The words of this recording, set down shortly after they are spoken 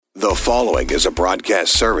The following is a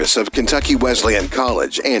broadcast service of Kentucky Wesleyan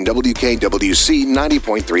College and WKWC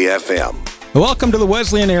 90.3 FM. Welcome to the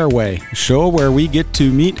Wesleyan Airway, a show where we get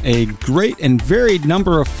to meet a great and varied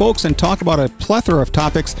number of folks and talk about a plethora of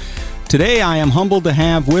topics. Today, I am humbled to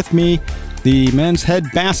have with me the men's head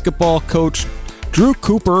basketball coach, Drew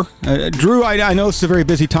Cooper. Drew, I know this is a very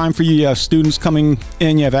busy time for you. You have students coming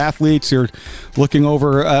in, you have athletes, you're looking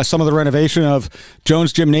over some of the renovation of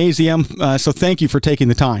Jones Gymnasium, so thank you for taking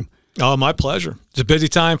the time. Oh, my pleasure. It's a busy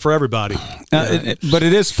time for everybody. But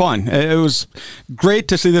it is fun. It was great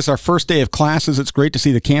to see this, our first day of classes. It's great to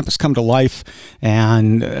see the campus come to life,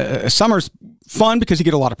 and summer's fun because you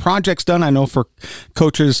get a lot of projects done. I know for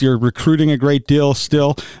coaches, you're recruiting a great deal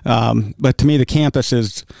still, but to me, the campus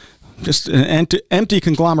is just an empty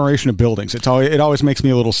conglomeration of buildings. It always makes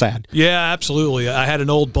me a little sad. Yeah, absolutely. I had an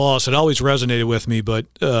old boss. It always resonated with me, but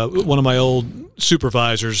one of my old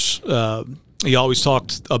supervisors, he always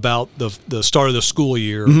talked about the start of the school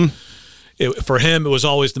year. Mm-hmm. For him, it was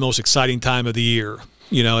always the most exciting time of the year.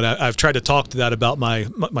 You know, and I've tried to talk to that about my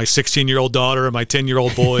 16-year-old daughter and my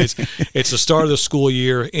 10-year-old boys. It's the start of the school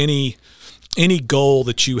year. Any goal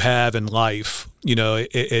that you have in life, you know,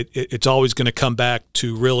 it's always going to come back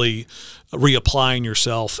to really reapplying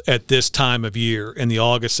yourself at this time of year in the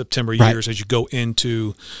August, September years as you go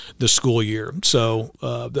into the school year. So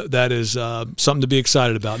that is something to be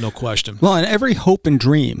excited about, no question. Well, and every hope and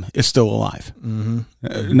dream is still alive.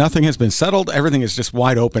 Mm-hmm. Nothing has been settled. Everything is just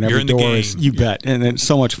wide open. Every door is, you bet, and it's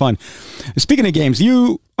so much fun. Speaking of games,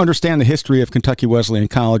 you understand the history of Kentucky Wesleyan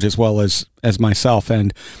College as well as myself,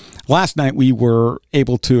 and last night we were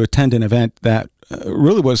able to attend an event that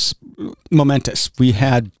really was momentous. We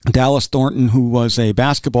had Dallas Thornton, who was a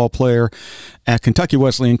basketball player at Kentucky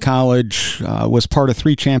Wesleyan College, was part of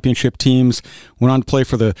 3 championship teams, went on to play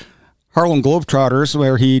for the Harlem Globetrotters,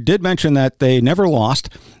 where he did mention that they never lost.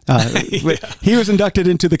 He was inducted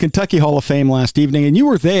into the Kentucky Hall of Fame last evening, and you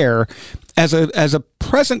were there as a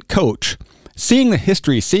present coach, seeing the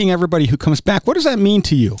history, seeing everybody who comes back. What does that mean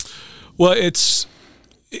to you? Well,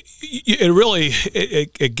 it really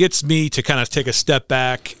gets me to kind of take a step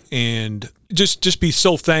back and just be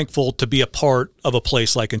so thankful to be a part of a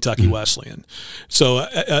place like Kentucky Wesleyan. So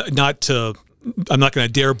I'm not going to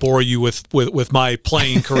dare bore you with my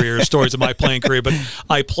playing career, stories of my playing career, but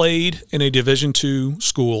I played in a Division II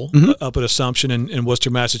school up at Assumption in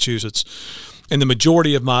Worcester, Massachusetts. And the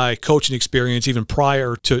majority of my coaching experience, even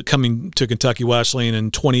prior to coming to Kentucky Wesleyan in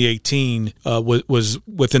 2018, was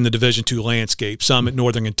within the Division II landscape, some at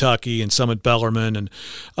Northern Kentucky and some at Bellarmine. And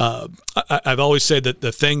I've always said that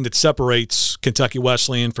the thing that separates Kentucky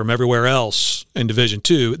Wesleyan from everywhere else in Division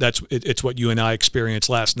II, it's what you and I experienced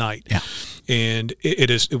last night. Yeah. And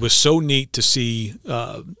it was so neat to see,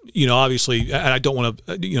 obviously, and I don't want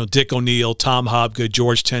to, Dick O'Neill, Tom Hobgood,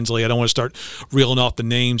 George Tinsley. I don't want to start reeling off the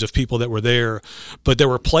names of people that were there, but there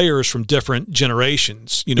were players from different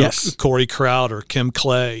generations. Yes. Corey Crowder, Kim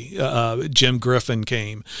Clay, Jim Griffin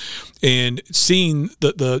came, and seeing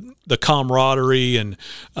the camaraderie, and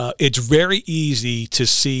it's very easy to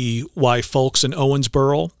see why folks in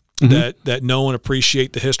Owensboro that know and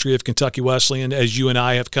appreciate the history of Kentucky Wesleyan, as you and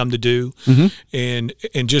I have come to do, and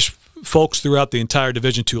just folks throughout the entire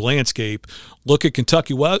Division II landscape look at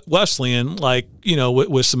Kentucky Wesleyan like,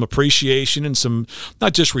 with some appreciation and some,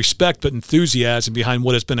 not just respect, but enthusiasm behind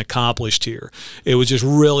what has been accomplished here. It was just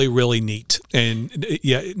really, really neat. And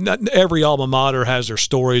not every alma mater has their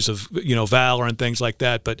stories of, valor and things like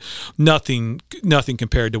that, but nothing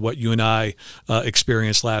compared to what you and I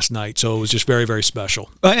experienced last night. So it was just very, very special.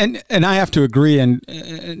 And I have to agree.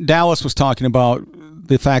 And Dallas was talking about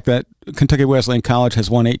the fact that Kentucky Wesleyan College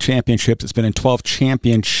has won 8 championships. It's been in 12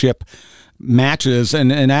 championship matches,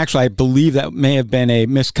 and actually I believe that may have been a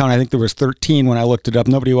miscount. I think there was 13 when I looked it up.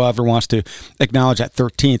 Nobody ever wants to acknowledge that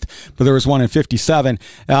 13th, but there was one in 57.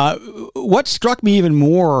 What struck me even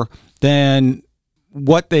more than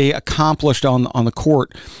what they accomplished on the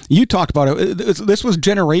court, you talked about it. This was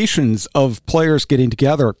generations of players getting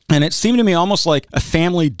together, and it seemed to me almost like a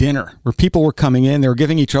family dinner where people were coming in, they were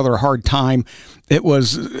giving each other a hard time. It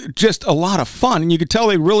was just a lot of fun, and you could tell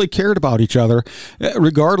they really cared about each other,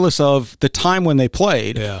 regardless of the time when they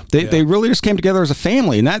played. They really just came together as a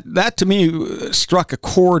family, and that to me struck a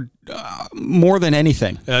chord more than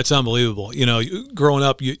anything. That's unbelievable. Growing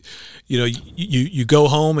up, you go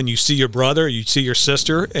home and you see your brother, you see your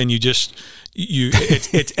sister, and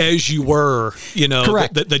it's as you were,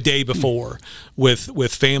 the day before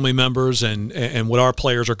with family members and what our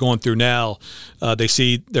players are going through now. They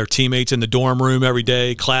see their teammates in the dorm room every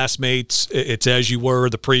day, classmates. It's as you were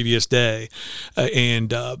the previous day,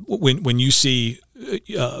 and when you see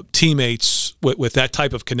teammates with that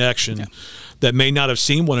type of connection that may not have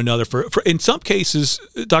seen one another for in some cases,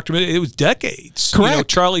 Dr. It was decades. Correct.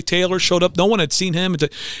 Charlie Taylor showed up. No one had seen him.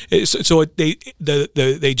 So they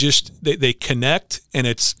connect, and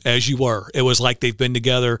it's as you were. It was like they've been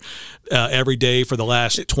together every day for the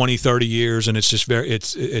last 20, 30 years, and it's just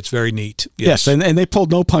it's very neat. Yes, and they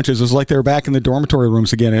pulled no punches. It was like they were back in the dormitory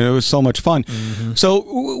rooms again, and it was so much fun. Mm-hmm.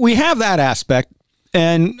 So we have that aspect,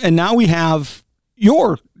 and now we have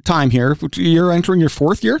your time here. You're entering your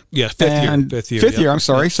fourth year? Yeah, fifth year. Fifth year, I'm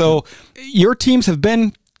sorry. Yep. So your teams have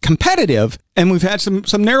been competitive, and we've had some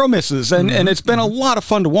narrow misses, and it's been a lot of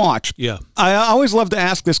fun to watch. Yeah. I always love to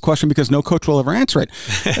ask this question because no coach will ever answer it.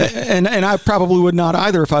 and I probably would not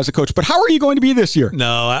either if I was a coach. But how are you going to be this year?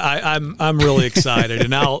 No, I'm really excited.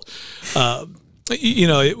 And I'll,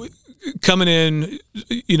 coming in,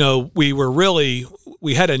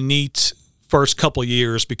 we had a neat first couple of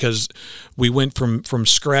years because we went from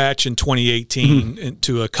scratch in 2018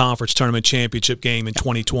 into a conference tournament championship game in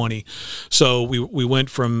 2020. So we went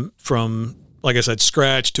from like I said,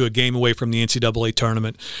 scratch to a game away from the NCAA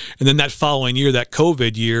tournament. And then that following year, that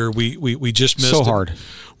COVID year, we just missed so hard.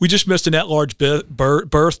 We just missed an at-large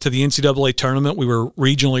berth to the NCAA tournament. We were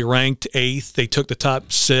regionally ranked 8th. They took the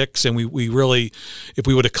top 6, and we really, if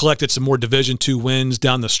we would have collected some more Division II wins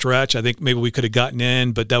down the stretch, I think maybe we could have gotten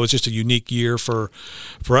in. But that was just a unique year for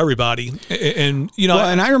everybody. And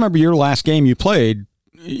and I remember your last game you played.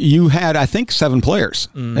 You had, I think, 7 players.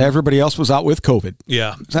 Everybody else was out with COVID.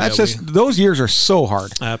 Yeah, so that's those years are so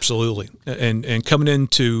hard. Absolutely, and coming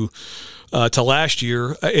into to last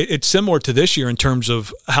year, it's similar to this year in terms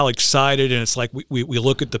of how excited, and it's like we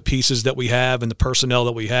look at the pieces that we have and the personnel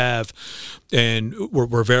that we have, and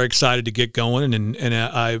we're very excited to get going. And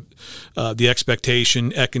the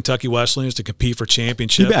expectation at Kentucky Wesleyan is to compete for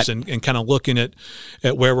championships and kind of looking at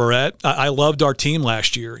where we're at. I loved our team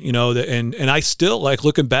last year, and I still like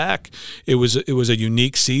looking back. It was a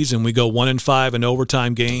unique season. We go 1-5 in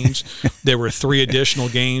overtime games. There were 3 additional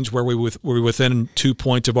games where we were within 2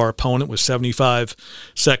 points of our opponent with 75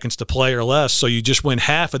 seconds to play or less. So you just win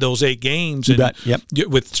half of those 8 games. With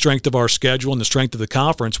the strength of our schedule and the strength of the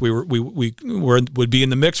conference, we would be in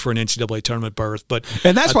the mix for an NCAA tournament berth.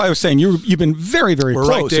 And that's why I was saying you've been very, very close.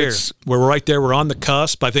 Right there. We're right there. We're on the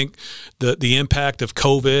cusp. I think the impact of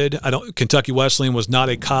COVID. Kentucky Wesleyan was not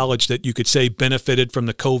a college that you could say benefited from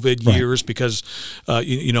the COVID years because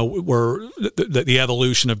the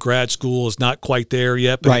evolution of grad school is not quite there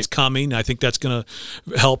yet, but it's coming. I think that's going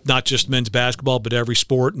to help not just men's basketball, but every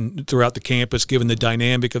sport and throughout the campus, given the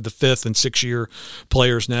dynamic of the 5th and 6th year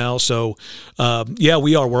players now. So,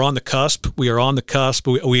 we're on the cusp. We are on the cusp.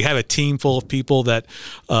 We have a team full of people that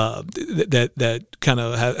kind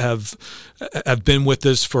of have been with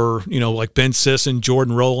us for, like Ben Sisson,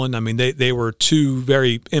 Jordan Rowland. I mean, they were 2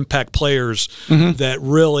 very impact players that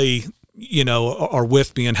really are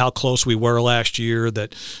with me and how close we were last year,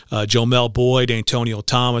 that Jomel Boyd, Antonio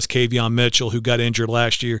Thomas, Kavion Mitchell, who got injured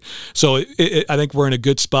last year. So I think we're in a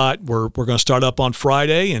good spot. We're going to start up on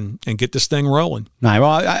Friday and get this thing rolling. Well,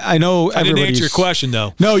 I know I didn't answer your question,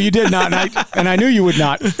 though. No, you did not, and I knew you would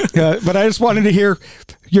not. But I just wanted to hear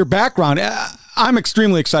your background. I'm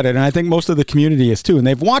extremely excited, and I think most of the community is too. And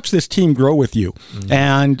they've watched this team grow with you.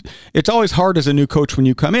 And it's always hard as a new coach when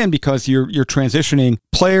you come in because you're transitioning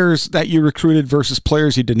players that you recruited versus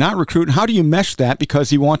players you did not recruit. And how do you mesh that?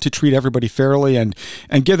 Because you want to treat everybody fairly and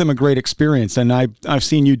give them a great experience. And I've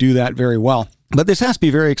seen you do that very well. But this has to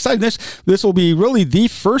be very exciting. This will be really the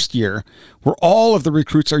first year where all of the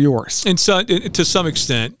recruits are yours. And so, to some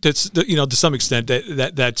extent, that's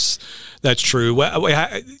true.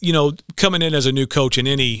 Coming in as a new coach in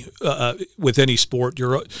with any sport,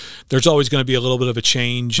 there's always going to be a little bit of a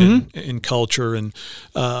change in culture, and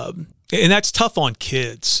that's tough on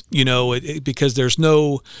kids. Because there's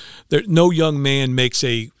no young man makes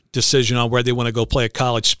a decision on where they want to go play a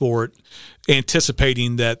college sport,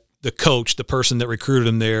 anticipating that the coach, the person that recruited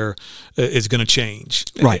him there, is going to change.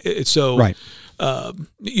 Right. So,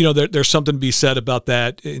 there's something to be said about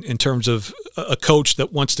that in terms of a coach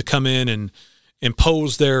that wants to come in and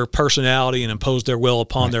impose their personality and impose their will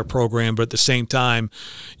upon their program, but at the same time,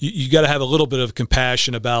 you got to have a little bit of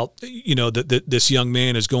compassion about that this young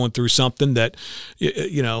man is going through something that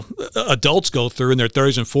adults go through in their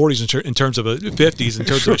 30s and 40s in terms of 50s in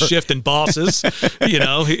terms of a shift in bosses.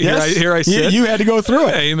 Here I sit. You had to go through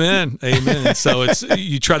it. Amen. So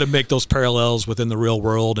you try to make those parallels within the real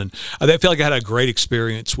world, and I feel like I had a great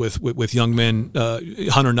experience with young men,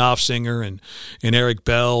 Hunter Knopfsinger and Eric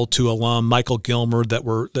Bell, 2 alum, Michael Gilmer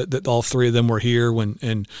that all three of them were here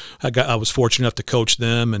and I was fortunate enough to coach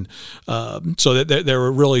them, and so there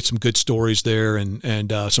were really some good stories there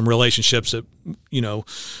and some relationships that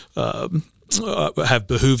have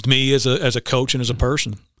behooved me as a coach and as a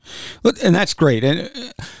person. And that's great. And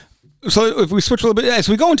so if we switch a little bit, as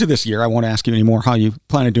we go into this year, I won't ask you anymore how you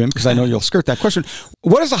plan to do it because I know you'll skirt that question.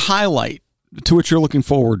 What is a highlight to which you're looking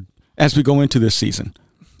forward as we go into this season?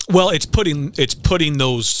 Well, it's putting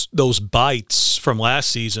those bites from last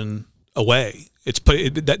season away.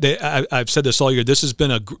 I've said this all year. This has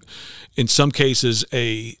been in some cases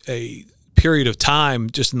a period of time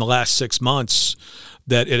just in the last 6 months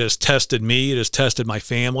that it has tested me, it has tested my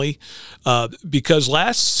family, because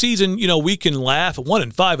last season, we can laugh at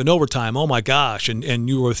 1-5 in overtime. Oh my gosh! And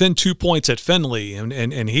you were within 2 points at Findlay,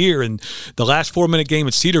 and here in the last 4-minute game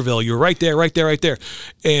at Cedarville, you were right there.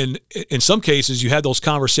 And in some cases, you had those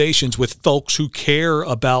conversations with folks who care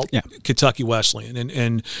about Kentucky Wesleyan,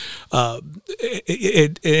 and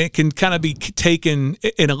it can kind of be taken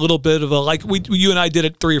in a little bit of a you and I did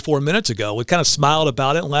it 3 or 4 minutes ago. We kind of smiled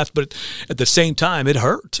about it and laughed, but at the same time, it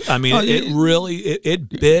hurt. I mean, it really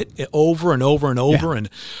bit over and over and over, and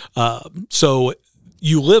so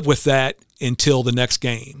you live with that until the next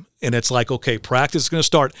game. And it's like, okay, practice is going to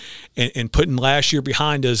start, and putting last year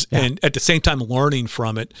behind us, and at the same time learning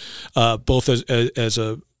from it, both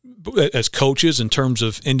as coaches in terms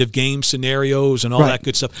of end of game scenarios and all that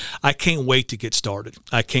good stuff. I can't wait to get started.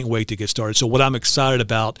 So what I'm excited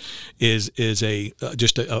about is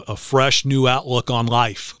just a fresh new outlook on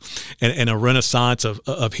life and a renaissance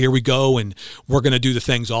of here we go, and we're going to do the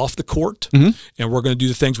things off the court, and we're going to do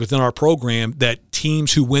the things within our program that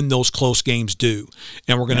teams who win those close games do,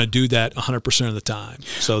 and we're going to do that 100% of the time.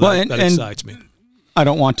 So that excites me. I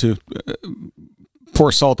don't want to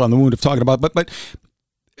pour salt on the wound of talking about, but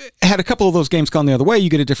had a couple of those games gone the other way, you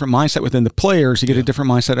get a different mindset within the players. You get a different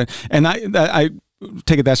mindset, and I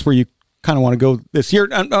take it that's where you kind of want to go this year.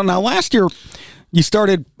 Now, last year, you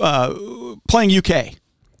started playing UK,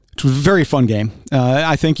 which was a very fun game.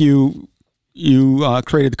 I think you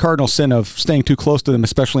created the cardinal sin of staying too close to them,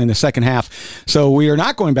 especially in the second half. So we are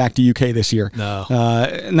not going back to UK this year. No.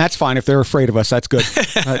 And that's fine. If they're afraid of us, that's good.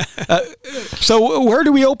 So where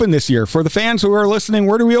do we open this year? For the fans who are listening,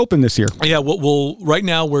 where do we open this year? Yeah, well right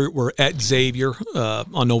now we're at Xavier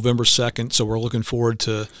on November 2nd, so we're looking forward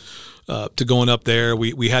to going up there.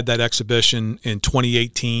 We had that exhibition in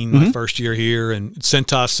 2018, my first year here, and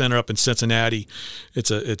Cintas Center up in Cincinnati.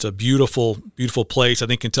 It's a beautiful, beautiful place. I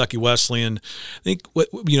think Kentucky Wesleyan,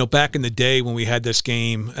 back in the day when we had this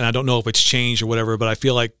game, and I don't know if it's changed or whatever, but I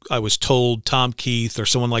feel like I was told Tom Keith or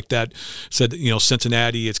someone like that said that,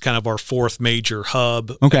 Cincinnati, it's kind of our fourth major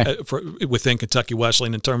hub within Kentucky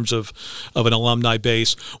Wesleyan in terms of an alumni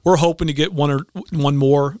base. We're hoping to get one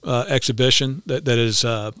more exhibition that is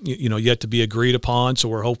yet to be agreed upon, so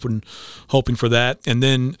we're hoping for that. And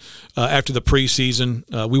then after the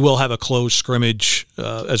preseason, we will have a closed scrimmage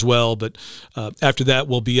as well, but after that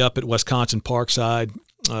we'll be up at Wisconsin Parkside.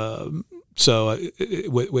 So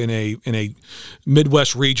in a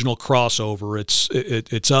Midwest regional crossover,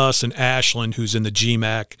 it's us and Ashland, who's in the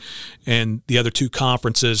GMAC, and the other two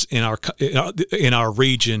conferences in our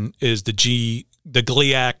region is the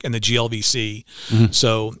GLIAC and the GLVC.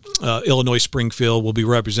 So Illinois Springfield will be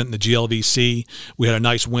representing the GLVC. We had a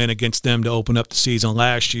nice win against them to open up the season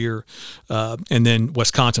last year. And then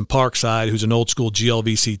Wisconsin Parkside, who's an old school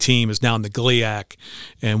GLVC team, is now in the GLIAC,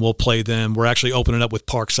 and we'll play them. We're actually opening up with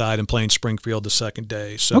Parkside and playing Springfield the second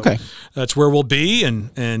day. So that's where we'll be.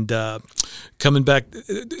 And coming back,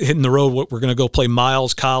 hitting the road, we're going to go play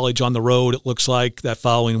Miles College on the road, it looks like, that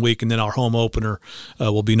following week. And then our home opener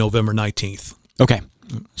will be November 19th. Okay.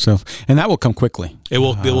 So, and that will come quickly. It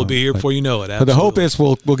will be here before you know it. But the hope is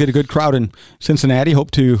we'll get a good crowd in Cincinnati. Hope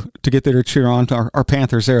to get there to cheer on our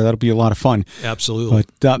Panthers there. That'll be a lot of fun. Absolutely.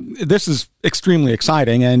 But this is extremely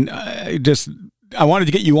exciting, and I wanted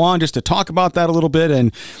to get you on just to talk about that a little bit.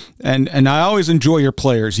 And I always enjoy your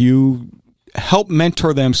players. You help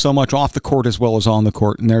mentor them so much off the court as well as on the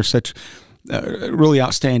court, and they're such really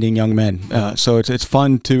outstanding young men. So it's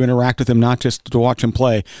fun to interact with them, not just to watch them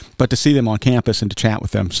play, but to see them on campus and to chat with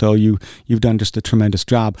them. So you've done just a tremendous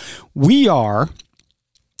job. We are,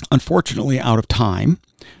 unfortunately, out of time,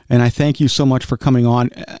 and I thank you so much for coming on.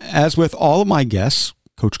 As with all of my guests,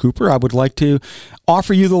 Coach Cooper, I would like to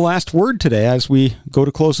offer you the last word today as we go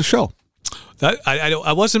to close the show.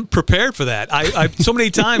 I wasn't prepared for that. I so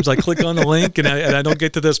many times I click on the link and I don't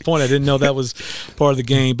get to this point. I didn't know that was part of the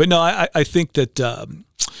game. But no, I think that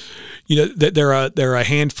there are a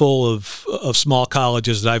handful of small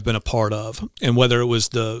colleges that I've been a part of, and whether it was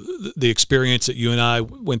the experience that you and I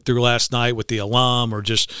went through last night with the alum, or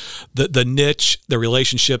just the niche, the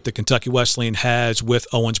relationship that Kentucky Wesleyan has with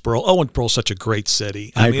Owensboro. Owensboro is such a great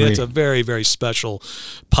city. I mean, agree. it's a very, very special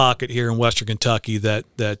pocket here in Western Kentucky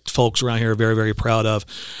that folks around here are very, very proud of.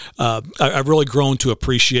 I've really grown to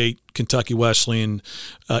appreciate Kentucky Wesleyan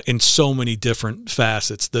in so many different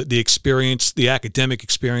facets. The experience, the academic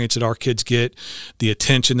experience that our kids get, the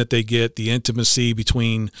attention that they get, the intimacy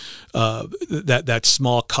between that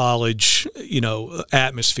small college,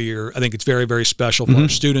 atmosphere. I think it's very, very special for our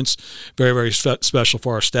students, very, very special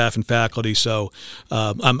for our staff and faculty. So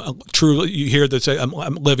I'm truly, you hear that say, I'm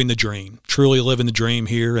living the dream, truly living the dream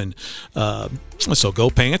here. And so go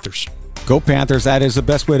Panthers. Go Panthers. That is the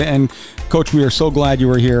best way to end. Coach, we are so glad you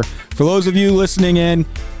were here. For those of you listening in,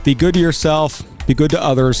 be good to yourself, be good to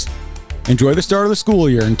others. Enjoy the start of the school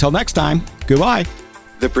year. Until next time, goodbye.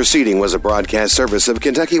 The proceeding was a broadcast service of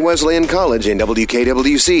Kentucky Wesleyan College and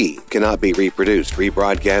WKWC. Cannot be reproduced,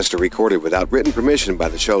 rebroadcast, or recorded without written permission by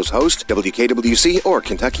the show's host, WKWC, or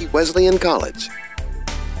Kentucky Wesleyan College.